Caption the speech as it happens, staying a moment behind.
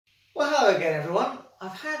Hello again everyone.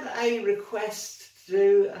 I've had a request to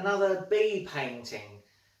do another bee painting.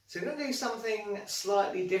 So we're going to do something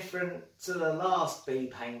slightly different to the last bee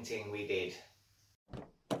painting we did.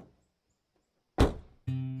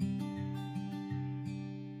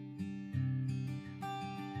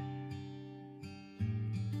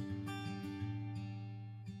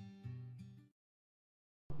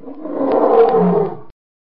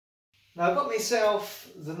 Now I've got myself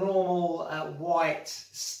the normal white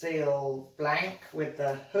steel blank with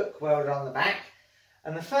the hook welded on the back,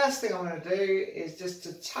 and the first thing I'm going to do is just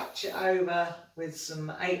to touch it over with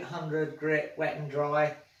some 800 grit wet and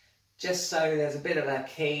dry, just so there's a bit of a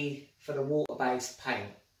key for the water-based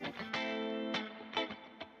paint.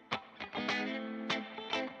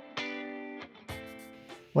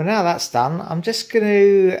 Well, now that's done, I'm just going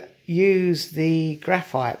to use the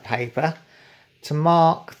graphite paper to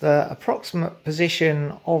mark the approximate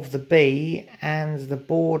position of the bee and the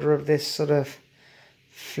border of this sort of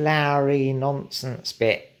flowery nonsense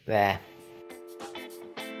bit there.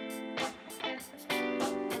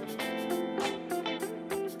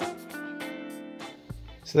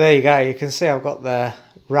 So there you go, you can see I've got the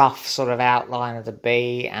rough sort of outline of the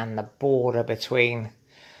bee and the border between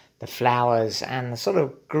the flowers and the sort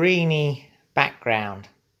of greeny background.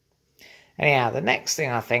 Anyhow, the next thing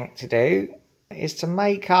I think to do is to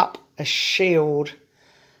make up a shield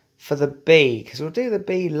for the bee, because we'll do the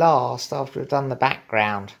bee last after we've done the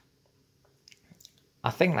background.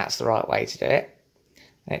 I think that's the right way to do it.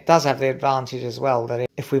 And it does have the advantage as well that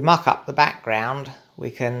if we muck up the background, we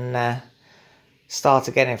can start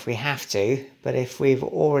again if we have to, but if we've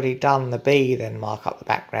already done the bee then mark up the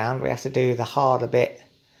background, we have to do the harder bit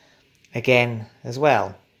again as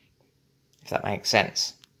well, if that makes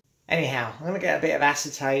sense. Anyhow, I'm going to get a bit of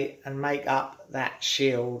acetate and make up that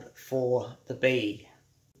shield for the bee.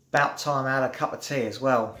 About time I had a cup of tea as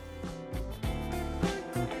well.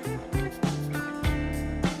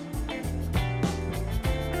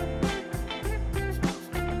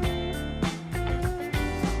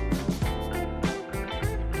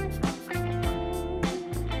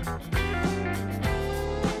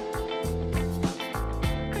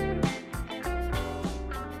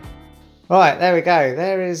 Right, there we go.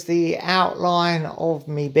 There is the outline of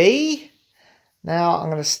me bee. Now I'm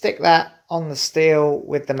going to stick that on the steel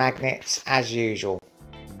with the magnets as usual.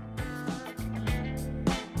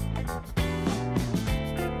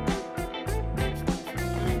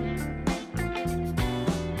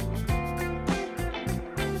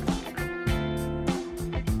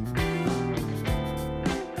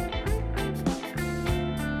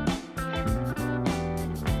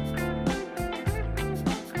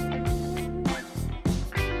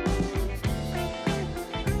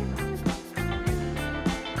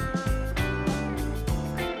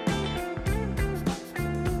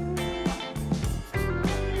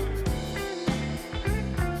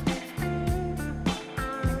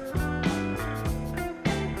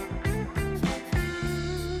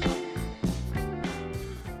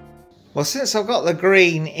 Well, since I've got the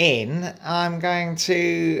green in, I'm going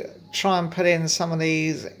to try and put in some of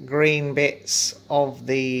these green bits of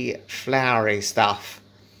the flowery stuff.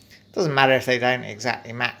 Doesn't matter if they don't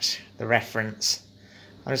exactly match the reference.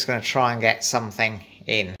 I'm just going to try and get something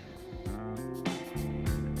in.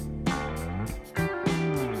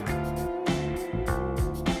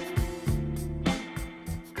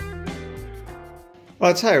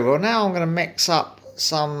 Well, I tell you, well, now I'm going to mix up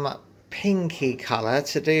some pinky colour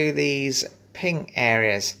to do these pink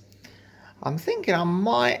areas. I'm thinking I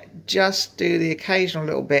might just do the occasional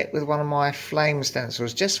little bit with one of my flame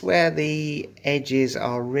stencils, just where the edges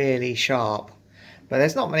are really sharp, but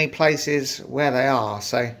there's not many places where they are,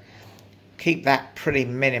 so keep that pretty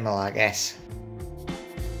minimal, I guess.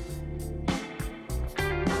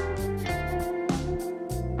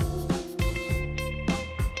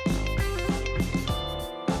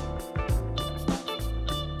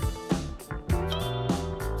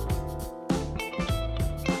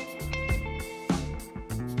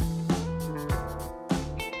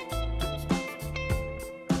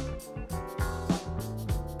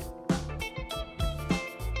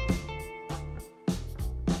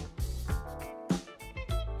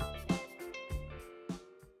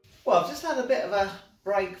 Well, I've just had a bit of a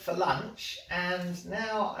break for lunch, and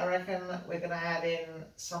now I reckon we're going to add in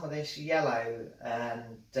some of this yellow and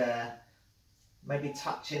maybe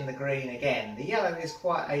touch in the green again. The yellow is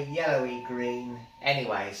quite a yellowy green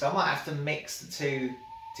anyway, so I might have to mix the two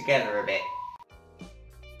together a bit.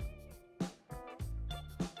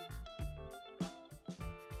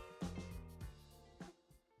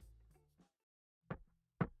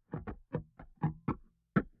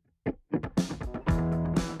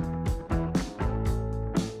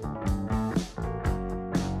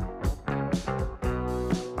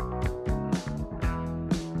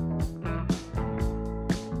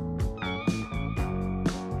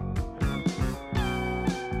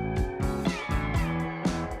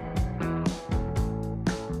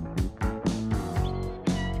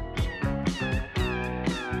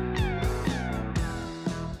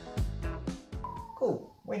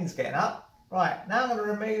 Wind's getting up. Right, now I'm going to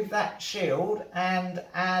remove that shield and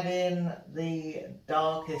add in the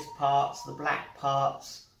darkest parts, the black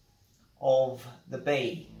parts of the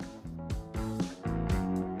bee.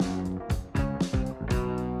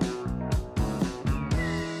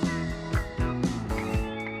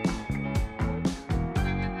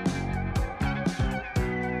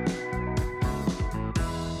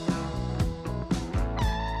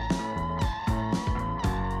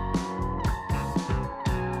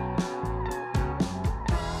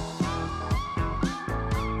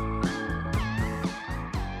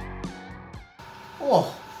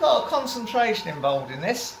 Oh, a lot of concentration involved in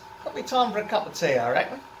this. Got me time for a cup of tea, I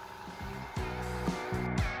reckon.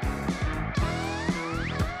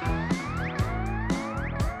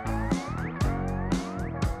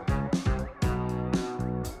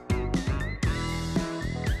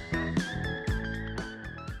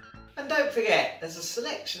 And don't forget, there's a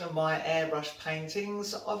selection of my airbrush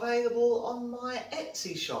paintings available on my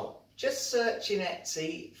Etsy shop. Just search in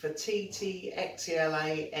Etsy for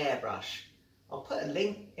Ttxela airbrush. I'll put a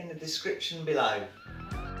link in the description below.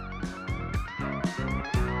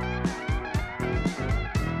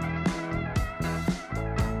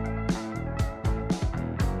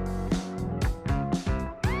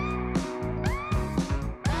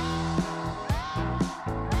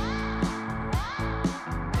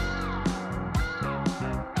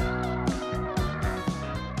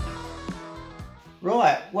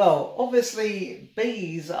 Right, well, obviously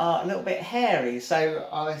bees are a little bit hairy, so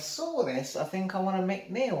I saw this, I think, on one of Mick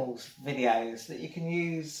Neal's videos, that you can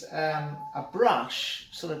use a brush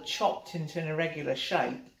sort of chopped into an irregular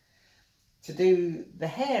shape to do the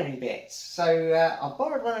hairy bits. So I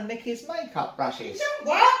borrowed one of Nikki's makeup brushes. You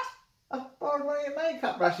know what? I borrowed one of your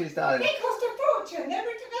makeup brushes, darling. They cost a fortune.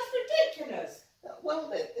 That's ridiculous.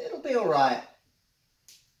 Well, it'll be alright.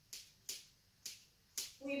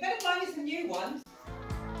 Well, you better buy me some new ones.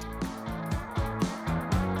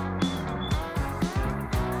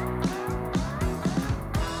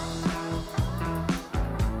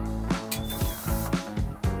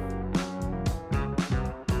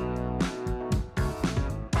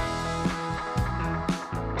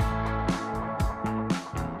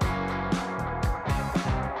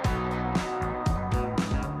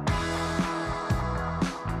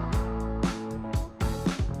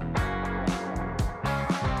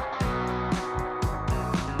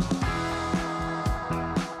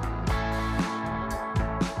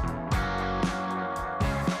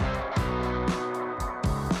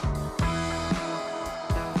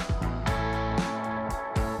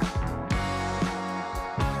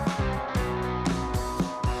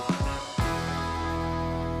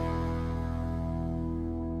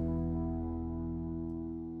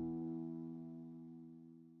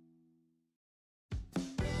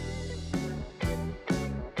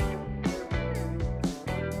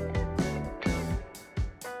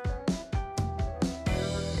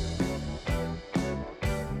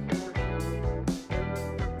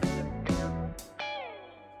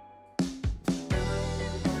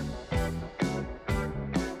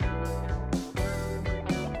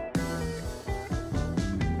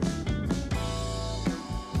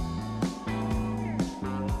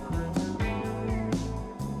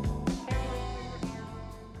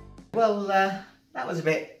 Well, that was a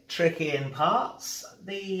bit tricky in parts.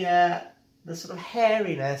 The sort of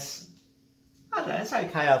hairiness, I don't know, it's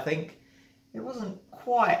okay, I think. It wasn't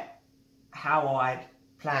quite how I'd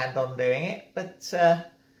planned on doing it, but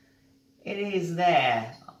it is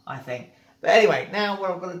there, I think. But anyway, now what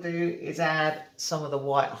I'm going to do is add some of the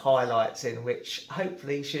white highlights in, which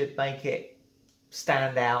hopefully should make it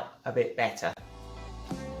stand out a bit better.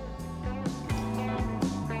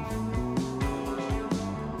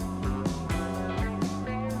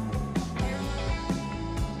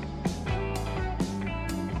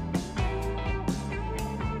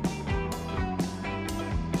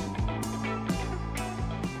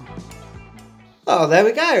 Oh, there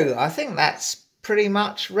we go. I think that's pretty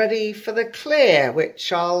much ready for the clear,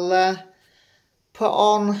 which I'll put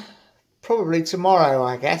on probably tomorrow,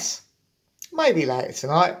 I guess. Maybe later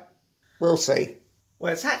tonight. We'll see.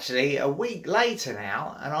 Well, it's actually a week later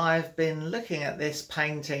now, and I've been looking at this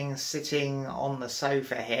painting sitting on the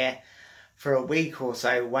sofa here for a week or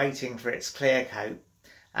so, waiting for its clear coat.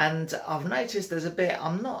 And I've noticed there's a bit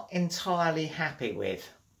I'm not entirely happy with.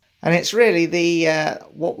 And it's really the,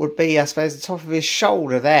 what would be, I suppose, the top of his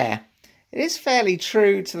shoulder there. It is fairly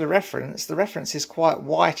true to the reference. The reference is quite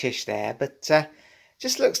whitish there, but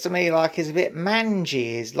just looks to me like he's a bit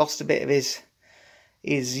mangy. He's lost a bit of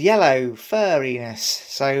his yellow furriness.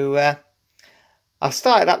 So I've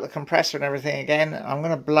started up the compressor and everything again. I'm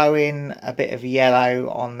going to blow in a bit of yellow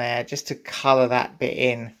on there just to colour that bit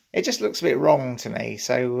in. It just looks a bit wrong to me,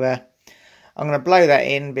 so I'm going to blow that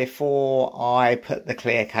in before I put the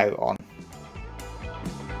clear coat on.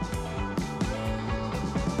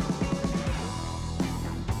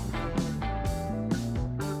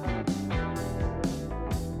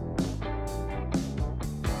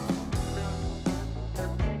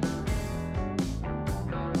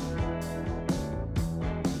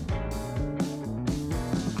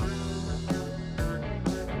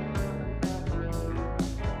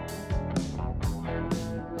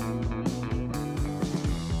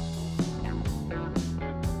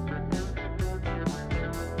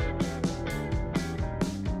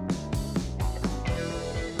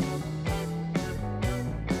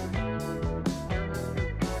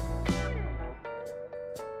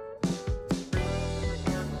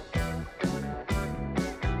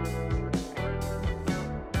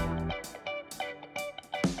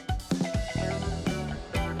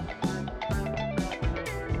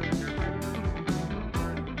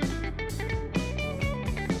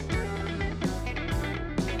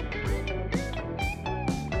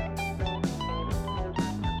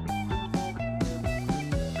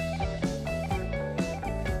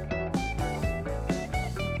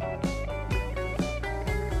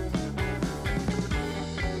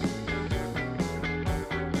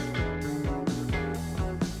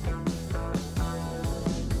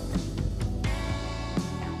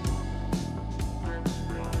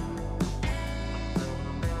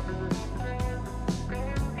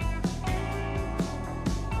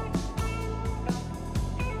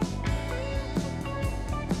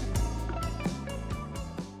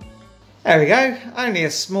 There we go, only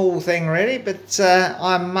a small thing really, but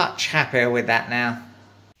I'm much happier with that now.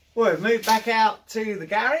 Well, we've moved back out to the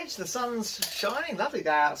garage, the sun's shining, lovely day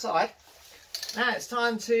outside. Now it's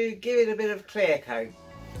time to give it a bit of clear coat.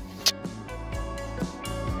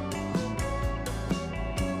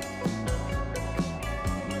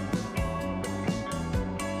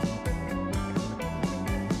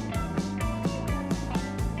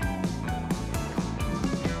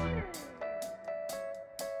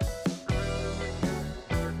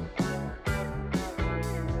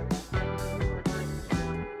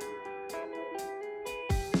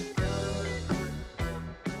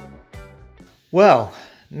 Well,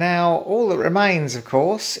 now all that remains, of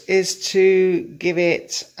course, is to give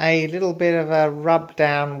it a little bit of a rub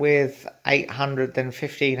down with 800 then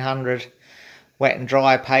 1500 wet and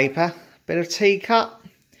dry paper, a bit of T-cut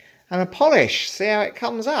and a polish. See how it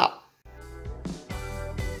comes up.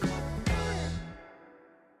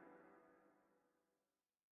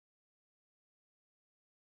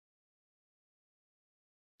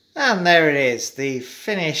 And there it is, the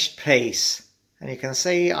finished piece. And you can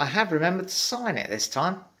see I have remembered to sign it this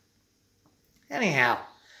time. Anyhow,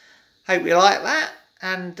 hope you like that,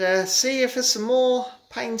 and see you for some more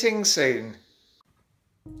painting soon.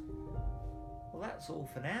 Well, that's all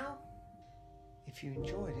for now. If you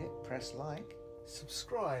enjoyed it, press like.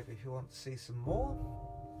 Subscribe if you want to see some more.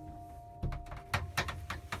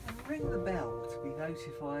 And ring the bell to be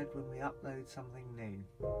notified when we upload something new.